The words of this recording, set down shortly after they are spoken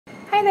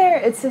Hi there,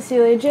 it's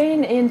Cecilia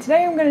Jane, and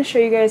today I'm going to show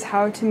you guys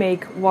how to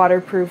make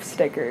waterproof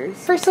stickers.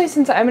 Firstly,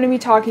 since I'm going to be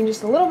talking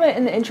just a little bit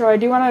in the intro, I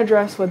do want to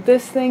address what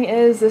this thing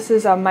is. This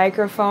is a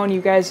microphone.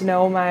 You guys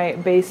know my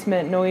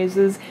basement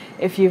noises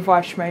if you've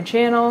watched my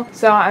channel.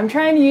 So I'm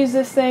trying to use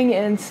this thing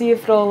and see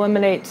if it'll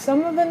eliminate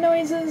some of the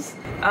noises.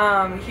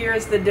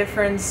 Here's the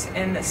difference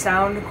in the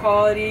sound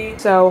quality.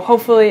 So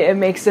hopefully it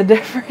makes a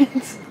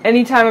difference.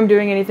 Anytime I'm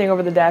doing anything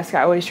over the desk,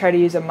 I always try to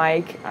use a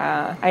mic.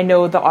 I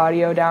know the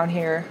audio down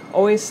here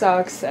always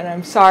sucks, and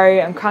I'm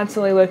sorry. I'm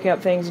constantly looking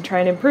up things and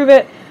trying to improve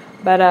it,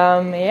 but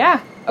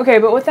yeah. Okay,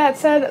 but with that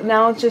said,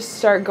 now let's just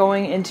start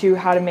going into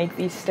how to make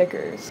these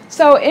stickers.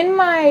 So in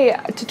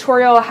my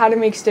tutorial how to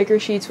make sticker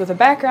sheets with a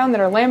background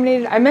that are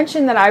laminated, I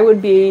mentioned that I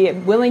would be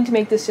willing to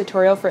make this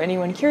tutorial for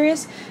anyone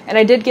curious, and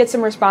I did get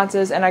some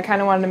responses, and I kind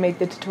of wanted to make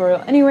the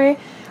tutorial anyway.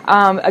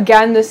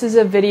 Again, this is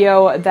a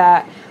video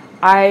that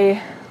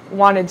I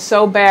wanted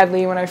so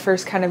badly when I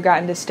first kind of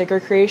got into sticker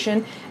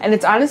creation, and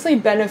it's honestly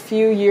been a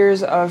few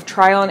years of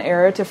trial and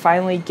error to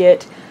finally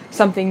get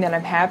something that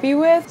I'm happy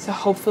with. So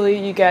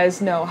hopefully you guys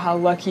know how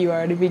lucky you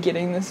are to be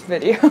getting this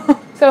video.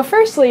 So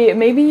firstly,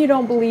 maybe you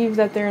don't believe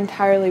that they're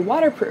entirely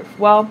waterproof.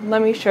 Well,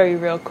 let me show you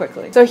real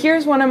quickly. So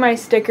here's one of my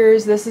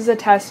stickers. This is a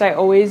test I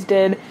always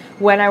did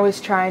when I was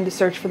trying to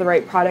search for the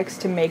right products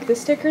to make the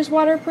stickers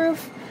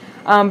waterproof.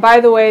 By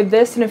the way,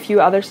 this and a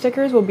few other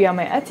stickers will be on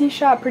my Etsy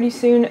shop pretty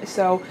soon,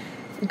 so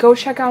go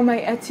check out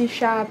my Etsy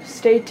shop,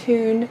 stay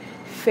tuned,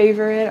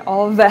 favorite,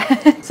 all of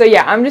that. So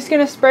yeah, I'm just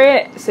gonna spray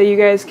it so you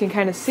guys can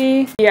kind of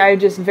see. Yeah, I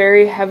just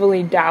very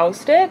heavily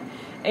doused it,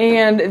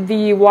 and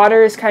the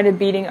water is kind of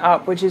beating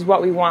up, which is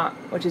what we want,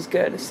 which is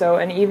good. So,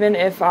 and even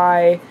if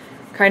I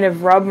kind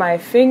of rub my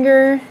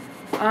finger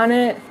on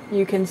it,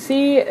 you can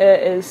see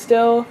it is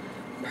still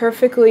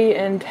perfectly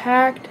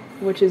intact,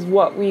 which is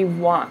what we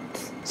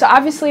want. So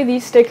obviously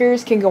these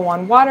stickers can go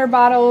on water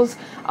bottles,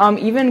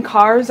 even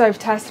cars. I've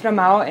tested them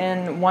out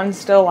and one's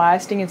still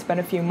lasting. It's been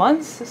a few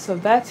months, so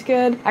that's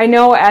good. I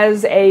know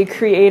as a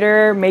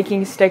creator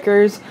making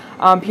stickers,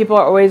 people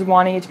are always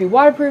wanting it to be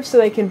waterproof so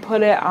they can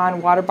put it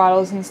on water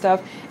bottles and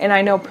stuff. And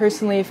I know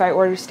personally if I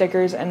order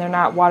stickers and they're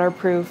not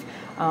waterproof,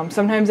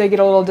 sometimes I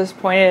get a little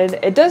disappointed.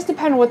 It does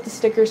depend what the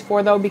sticker's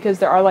for though, because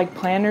there are like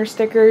planner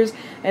stickers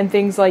and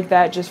things like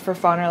that just for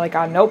fun, or like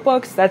on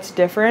notebooks. That's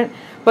different.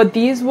 But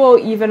these will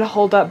even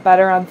hold up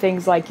better on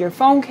things like your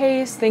phone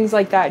case, things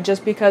like that,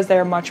 just because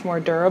they're much more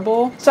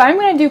durable. So I'm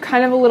going to do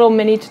kind of a little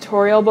mini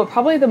tutorial, but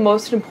probably the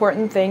most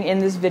important thing in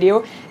this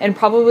video, and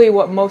probably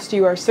what most of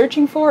you are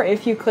searching for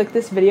if you click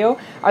this video,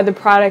 are the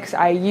products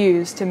I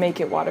use to make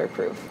it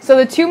waterproof. So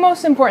the two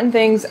most important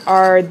things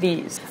are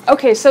these.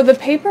 Okay, so the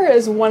paper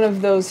is one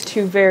of those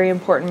two very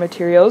important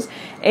materials,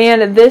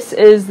 and this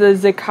is the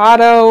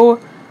Cricut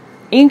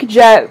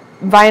inkjet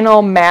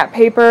vinyl matte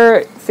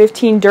paper,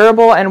 15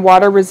 durable and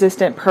water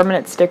resistant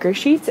permanent sticker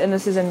sheets, and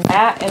this is in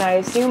matte, and I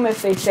assume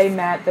if they say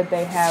matte that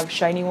they have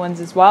shiny ones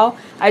as well.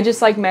 I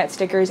just like matte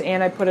stickers,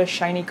 and I put a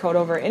shiny coat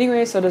over it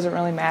anyway, so it doesn't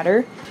really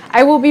matter.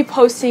 I will be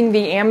posting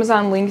the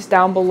Amazon links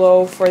down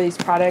below for these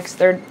products.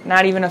 They're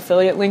not even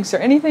affiliate links or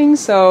anything,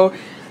 so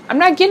I'm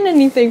not getting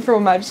anything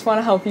from them. I just want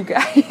to help you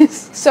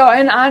guys. So,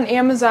 and on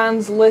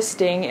Amazon's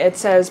listing, it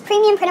says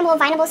premium printable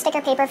vinyl sticker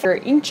paper for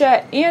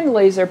inkjet and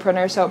laser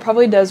printer, so it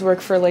probably does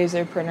work for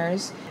laser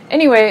printers.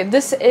 Anyway,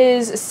 this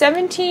is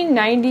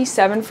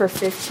 $17.97 for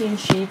 15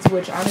 sheets,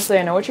 which honestly,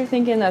 I know what you're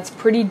thinking, that's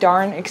pretty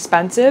darn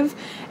expensive.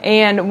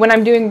 And when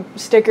I'm doing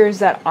stickers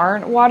that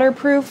aren't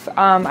waterproof,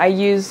 I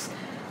use,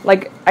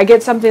 like, I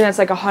get something that's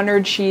like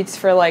 100 sheets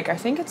for like, I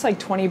think it's like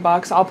 20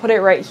 bucks. I'll put it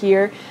right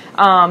here.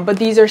 But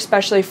these are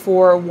especially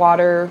for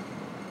water.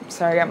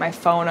 Sorry, I got my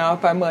phone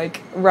up. I'm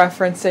like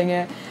referencing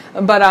it.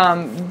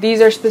 But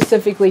these are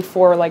specifically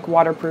for like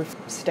waterproof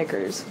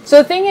stickers.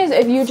 So the thing is,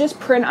 if you just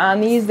print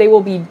on these, they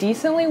will be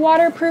decently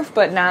waterproof,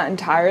 but not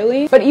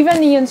entirely. But even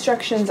the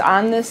instructions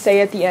on this say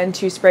at the end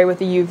to spray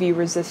with a UV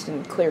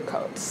resistant clear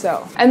coat.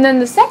 So, and then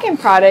the second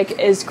product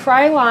is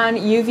Krylon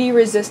UV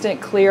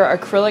resistant clear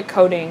acrylic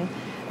coating.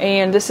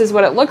 And this is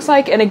what it looks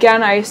like. And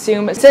again, I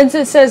assume, since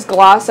it says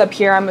gloss up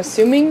here, I'm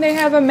assuming they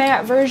have a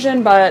matte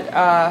version, but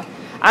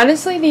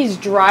honestly, these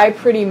dry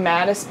pretty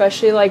matte,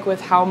 especially like with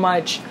how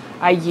much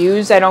I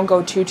use. I don't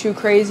go too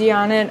crazy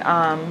on it.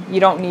 You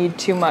don't need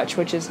too much,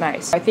 which is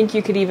nice. I think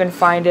you could even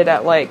find it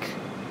at like,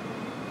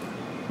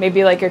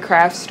 maybe like a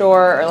craft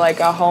store or like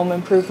a home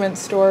improvement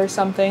store or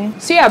something.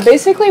 So yeah,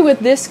 basically with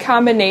this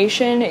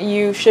combination,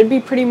 you should be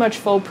pretty much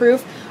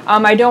foolproof.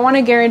 I don't want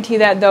to guarantee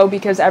that though,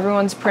 because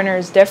everyone's printer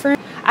is different.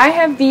 I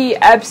have the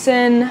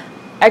Epson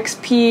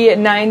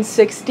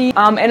XP960,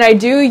 and I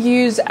do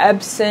use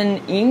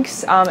Epson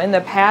inks. In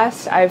the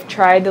past, I've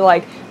tried to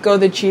like go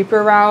the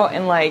cheaper route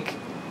and like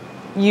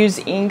use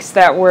inks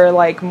that were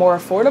like more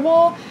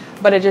affordable,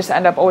 but it just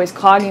ended up always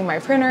clogging my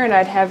printer and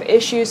I'd have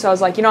issues. So I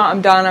was like, you know what,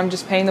 I'm done. I'm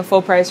just paying the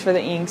full price for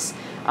the inks.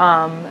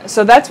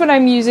 So that's what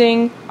I'm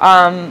using.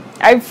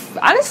 I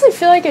honestly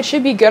feel like it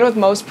should be good with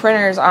most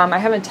printers. I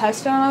haven't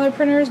tested on other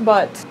printers,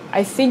 but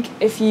I think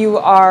if you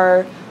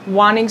are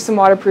wanting some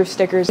waterproof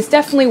stickers, it's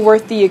definitely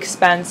worth the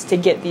expense to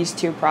get these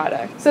two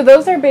products. So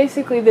those are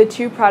basically the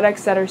two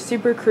products that are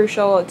super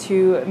crucial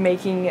to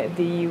making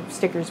the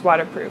stickers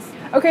waterproof.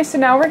 Okay, so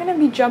now we're going to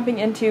be jumping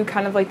into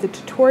kind of like the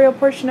tutorial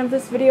portion of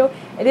this video.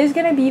 It is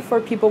going to be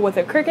for people with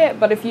a Cricut,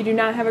 but if you do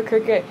not have a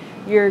Cricut,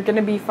 you're going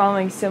to be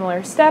following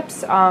similar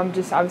steps,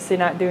 just obviously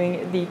not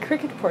doing the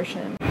Cricut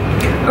portion.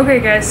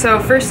 Okay guys, so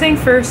first thing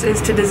first is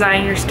to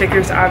design your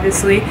stickers,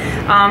 obviously.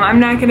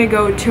 I'm not going to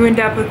go too in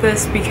depth with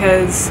this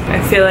because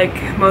I feel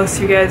like most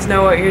of you guys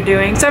know what you're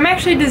doing. So I'm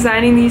actually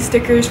designing these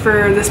stickers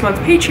for this month's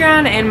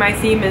Patreon, and my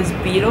theme is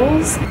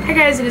Beatles. Hi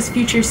guys, it is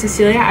Future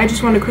Cecilia. I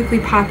just want to quickly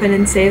pop in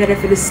and say that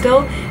if it is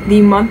still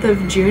the month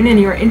of June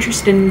and you're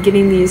interested in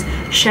getting these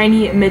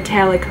shiny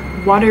metallic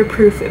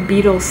waterproof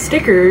Beatles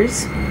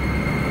stickers,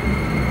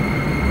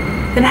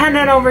 then head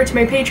on over to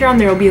my Patreon.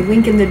 There will be a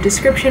link in the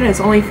description. It's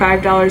only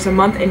 $5 a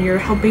month and you're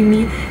helping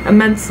me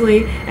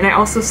immensely. And I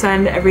also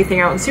send everything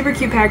out in super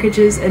cute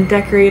packages and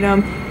decorate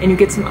them, and you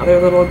get some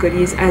other little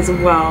goodies as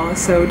well.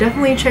 So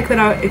definitely check that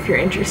out if you're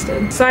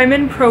interested. So I'm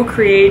in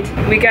Procreate.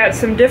 We got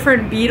some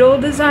different beetle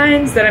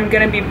designs that I'm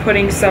gonna be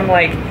putting some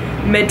like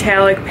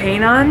metallic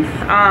paint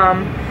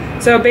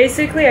on. So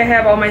basically I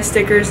have all my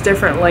stickers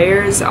different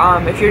layers.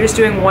 If you're just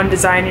doing one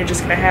design, you're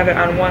just gonna have it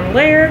on one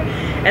layer.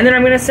 And then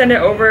I'm gonna send it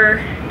over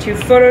to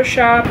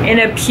Photoshop in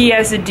a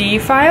PSD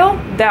file.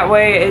 That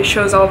way it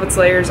shows all of its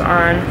layers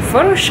on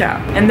Photoshop.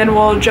 And then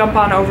we'll jump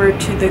on over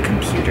to the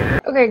computer.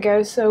 Okay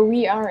guys, so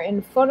we are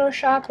in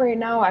Photoshop right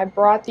now. I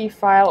brought the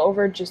file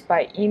over just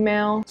by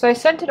email. So I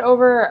sent it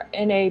over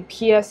in a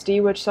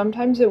PSD, which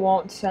sometimes it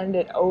won't send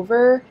it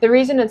over. The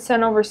reason it's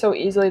sent over so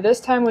easily this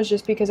time was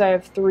just because I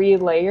have 3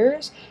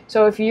 layers.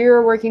 So if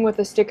you're working with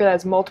a sticker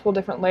that's multiple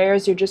different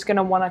layers, you're just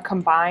gonna wanna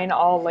combine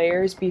all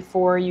layers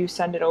before you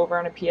send it over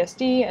on a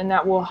PSD, and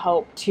that will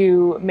help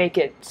to make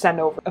it send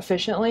over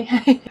efficiently.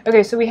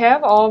 Okay, so we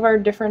have all of our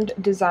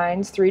different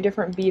designs, 3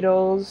 different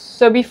Beatles.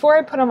 So before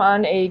I put them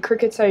on a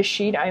Cricut size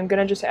sheet, I'm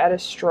gonna just add a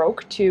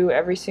stroke to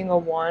every single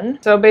one.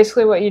 So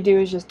basically what you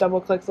do is just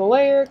double click the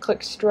layer,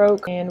 click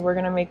stroke, and we're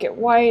gonna make it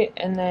white,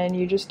 and then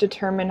you just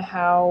determine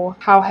how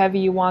heavy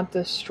you want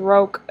the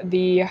stroke.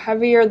 The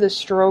heavier the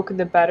stroke,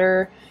 the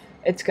better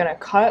it's gonna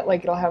cut,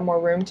 like it'll have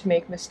more room to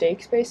make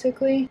mistakes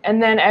basically.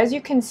 And then as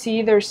you can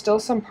see, there's still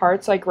some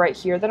parts like right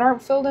here that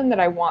aren't filled in that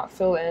I want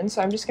filled in,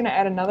 so I'm just gonna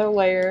add another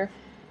layer,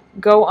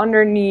 go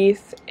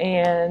underneath,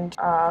 and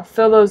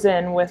fill those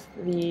in with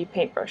the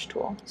paintbrush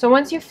tool. So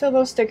once you fill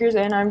those stickers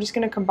in, I'm just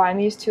gonna combine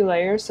these 2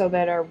 layers so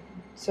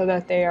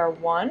that they are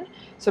one.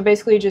 So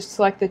basically just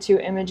select the 2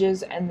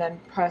 images and then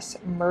press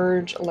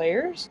merge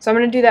layers. So I'm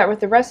going to do that with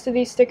the rest of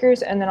these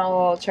stickers, and then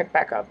I'll check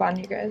back up on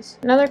you guys.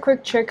 Another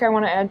quick trick I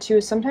want to add too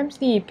is sometimes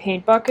the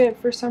paint bucket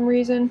for some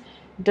reason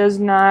does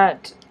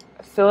not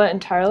fill it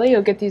entirely.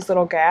 You'll get these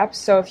little gaps,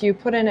 so if you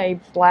put in a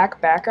black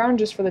background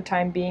just for the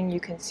time being, you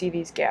can see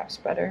these gaps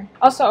better.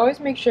 Also, always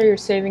make sure you're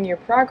saving your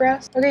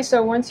progress. Okay,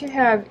 so once you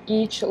have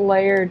each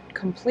layer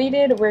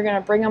completed, we're going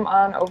to bring them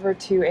on over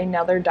to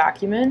another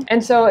document.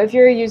 And so if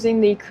you're using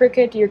the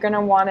Cricut, you're going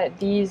to want it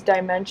these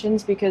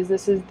dimensions because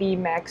this is the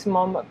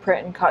maximum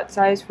print and cut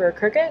size for a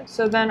Cricut.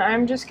 So then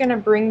I'm just going to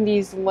bring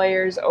these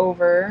layers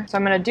over. So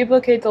I'm going to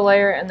duplicate the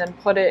layer and then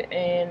put it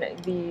in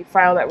the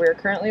file that we're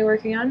currently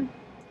working on.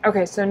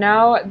 Okay, so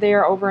now they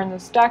are over in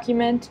this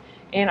document,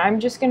 and I'm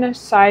just going to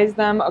size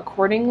them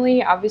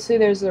accordingly. Obviously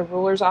there's the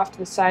rulers off to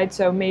the side,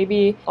 so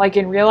maybe like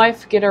in real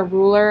life get a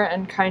ruler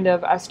and kind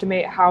of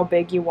estimate how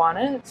big you want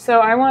it. So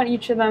I want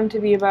each of them to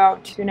be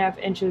about 2.5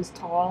 inches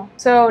tall.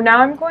 So now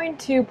I'm going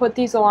to put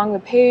these along the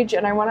page,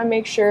 and I want to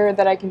make sure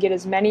that I can get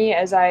as many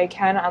as I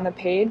can on the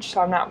page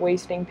so I'm not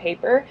wasting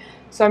paper.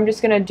 So I'm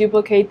just going to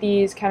duplicate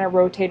these, kind of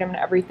rotate them and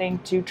everything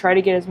to try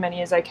to get as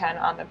many as I can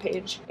on the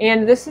page.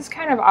 And this is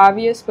kind of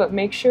obvious, but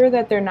make sure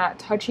that they're not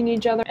touching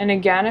each other. And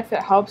again, if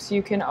it helps,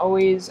 you can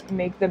always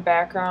make the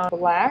background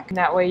black. And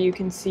that way you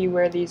can see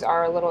where these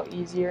are a little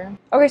easier.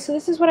 Okay, so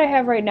this is what I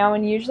have right now,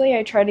 and usually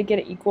I try to get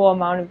an equal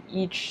amount of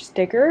each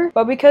sticker.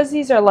 But because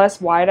these are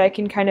less wide, I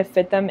can kind of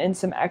fit them in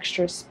some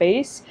extra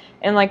space.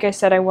 And like I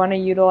said, I want to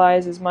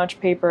utilize as much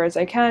paper as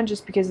I can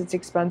just because it's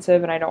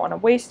expensive and I don't want to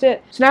waste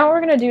it. So now what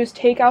we're going to do is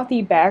take out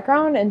the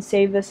background and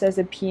save this as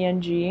a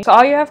PNG. So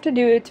all you have to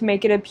do to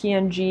make it a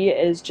PNG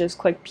is just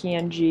click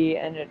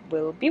PNG and it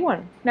will be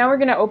one. Now we're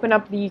going to open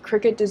up the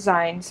Cricut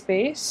design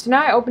space. So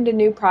now I opened a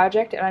new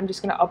project and I'm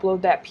just going to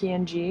upload that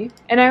PNG.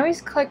 And I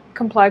always click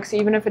complex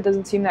even if it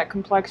doesn't seem that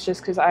complex just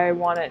because I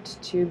want it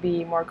to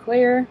be more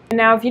clear. And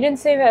now if you didn't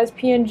save it as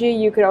PNG,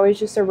 you could always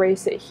just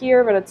erase it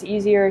here, but it's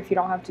easier if you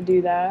don't have to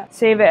do that.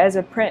 Save it as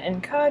a print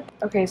and cut.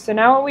 Okay, so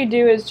now what we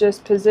do is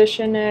just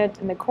position it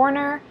in the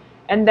corner,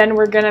 and then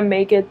we're gonna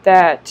make it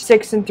that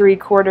 6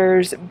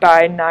 3/4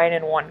 by 9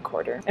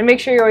 1/4. And make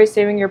sure you're always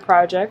saving your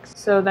projects.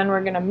 So then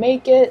we're gonna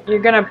make it,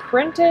 you're gonna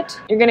print it,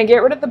 you're gonna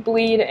get rid of the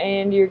bleed,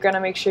 and you're gonna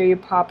make sure you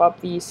pop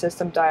up the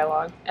system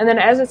dialog. And then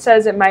as it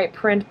says, it might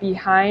print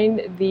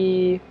behind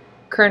the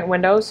current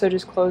window, so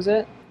just close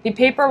it. The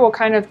paper will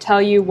kind of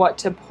tell you what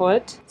to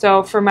put.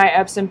 So for my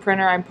Epson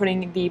printer, I'm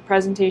putting the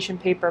presentation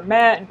paper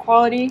matte and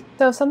quality.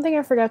 So something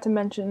I forgot to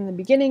mention in the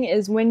beginning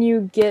is when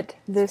you get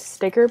this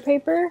sticker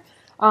paper,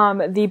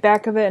 the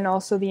back of it and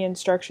also the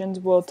instructions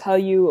will tell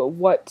you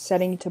what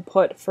setting to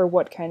put for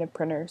what kind of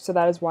printer. So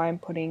that is why I'm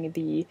putting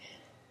the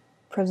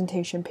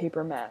presentation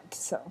paper matte.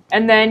 So,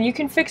 and then you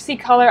can fix the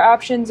color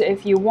options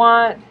if you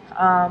want,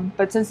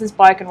 but since it's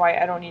black and white,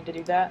 I don't need to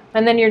do that.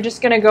 And then you're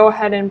just gonna go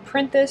ahead and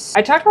print this.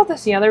 I talked about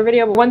this in the other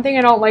video, but one thing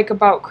I don't like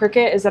about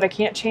Cricut is that I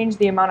can't change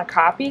the amount of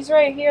copies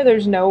right here.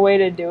 There's no way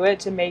to do it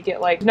to make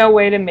it like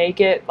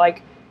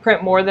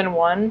print more than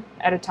one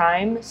at a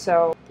time.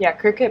 So yeah,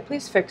 Cricut,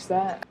 please fix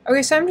that.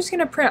 Okay, so I'm just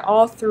gonna print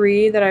all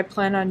 3 that I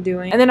plan on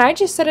doing, and then I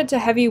just set it to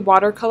heavy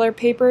watercolor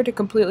paper to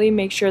completely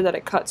make sure that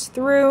it cuts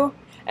through.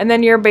 And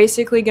then you're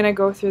basically going to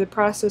go through the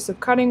process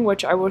of cutting,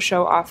 which I will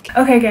show off.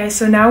 Okay guys,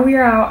 so now we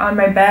are out on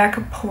my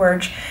back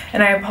porch,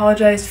 and I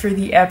apologize for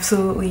the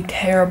absolutely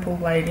terrible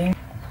lighting.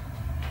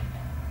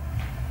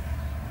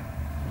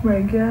 Oh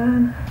my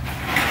god.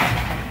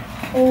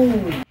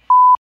 Holy.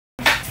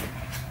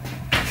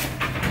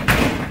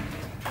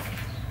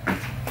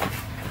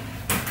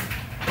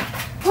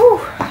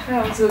 Whew,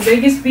 that was the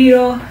biggest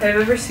beetle I've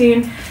ever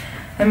seen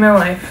in my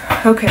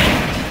life.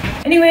 Okay.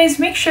 Anyways,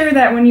 make sure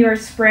that when you are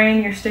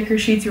spraying your sticker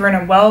sheets, you're in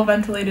a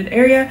well-ventilated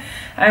area.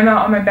 I'm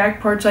out on my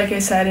back porch, like I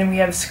said, and we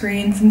have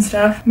screens and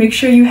stuff. Make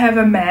sure you have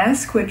a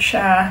mask, which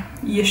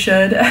you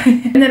should.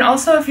 And then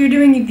also, if you're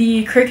doing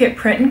the Cricut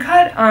print and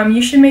cut,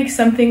 you should make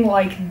something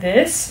like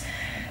this.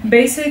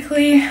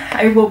 Basically,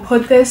 I will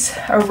put this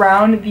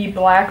around the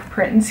black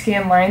print and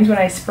scan lines when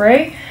I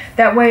spray.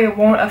 That way it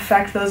won't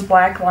affect those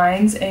black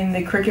lines and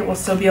the Cricut will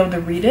still be able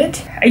to read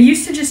it. I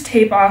used to just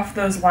tape off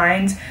those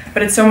lines,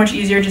 but it's so much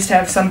easier just to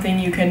have something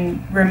you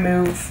can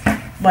remove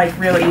like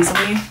real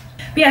easily.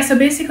 But yeah, so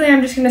basically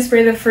I'm just gonna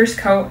spray the first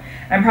coat.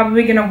 I'm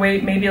probably gonna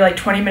wait maybe like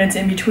 20 minutes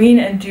in between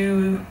and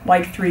do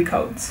like 3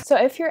 coats. So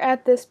if you're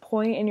at this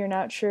point and you're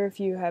not sure if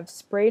you have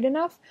sprayed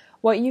enough,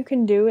 what you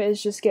can do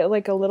is just get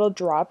like a little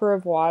dropper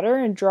of water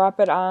and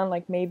drop it on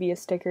like maybe a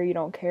sticker you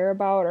don't care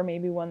about or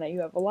maybe one that you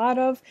have a lot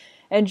of,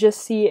 and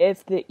just see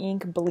if the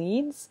ink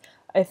bleeds.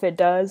 If it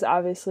does,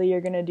 obviously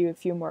you're going to do a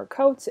few more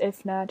coats.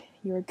 If not,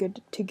 you're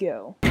good to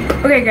go.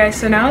 Okay guys,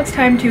 so now it's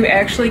time to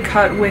actually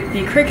cut with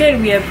the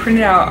Cricut. We have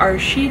printed out our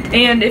sheet,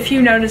 and if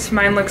you notice,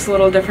 mine looks a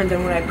little different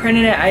than when I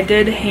printed it. I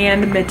did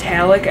hand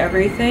metallic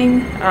everything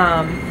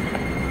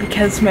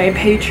because my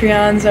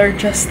Patreons are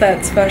just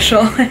that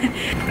special.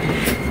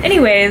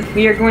 Anyways,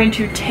 we are going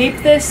to tape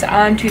this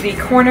onto the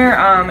corner.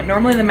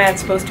 Normally the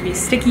mat's supposed to be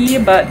sticky,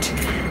 but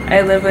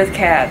I live with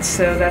cats,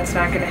 so that's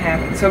not going to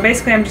happen. So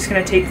basically I'm just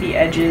going to tape the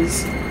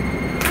edges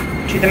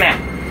to the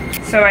mat.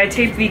 So I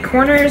tape the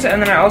corners,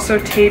 and then I also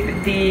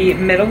tape the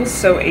middles,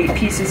 so 8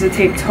 pieces of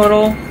tape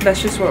total.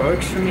 That's just what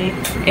works for me.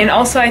 And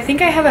also I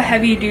think I have a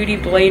heavy duty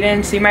blade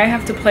in, so you might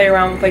have to play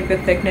around with like the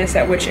thickness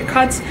at which it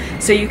cuts,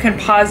 so you can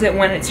pause it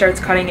when it starts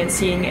cutting and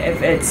seeing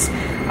if it's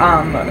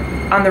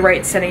on the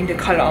right setting to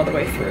cut it all the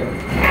way through.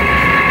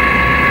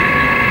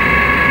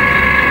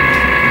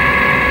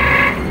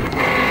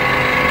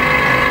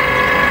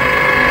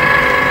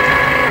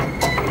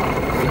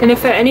 And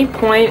if at any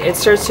point it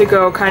starts to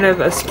go kind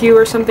of askew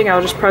or something,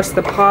 I'll just press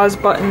the pause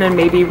button and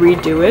maybe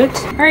redo it.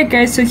 Alright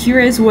guys, so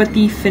here is what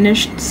the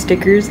finished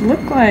stickers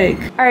look like.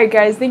 Alright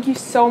guys, thank you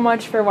so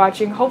much for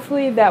watching.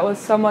 Hopefully that was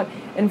somewhat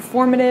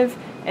informative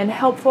and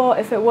helpful.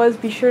 If it was,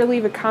 be sure to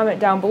leave a comment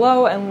down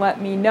below and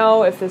let me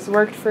know if this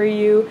worked for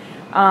you.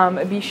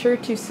 Be sure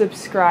to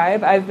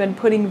subscribe. I've been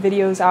putting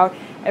videos out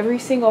every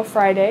single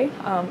Friday.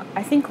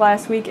 I think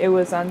last week it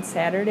was on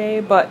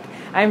Saturday, but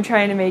I'm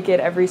trying to make it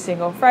every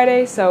single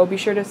Friday, so be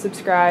sure to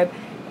subscribe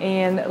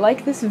and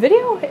like this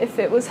video if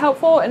it was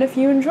helpful and if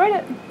you enjoyed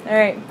it.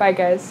 Alright, bye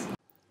guys.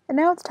 And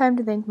now it's time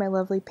to thank my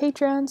lovely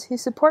Patreons who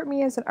support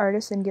me as an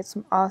artist and get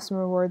some awesome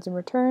rewards in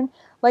return,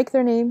 like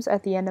their names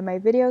at the end of my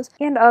videos,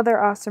 and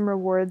other awesome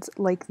rewards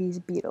like these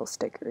beetle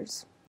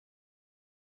stickers.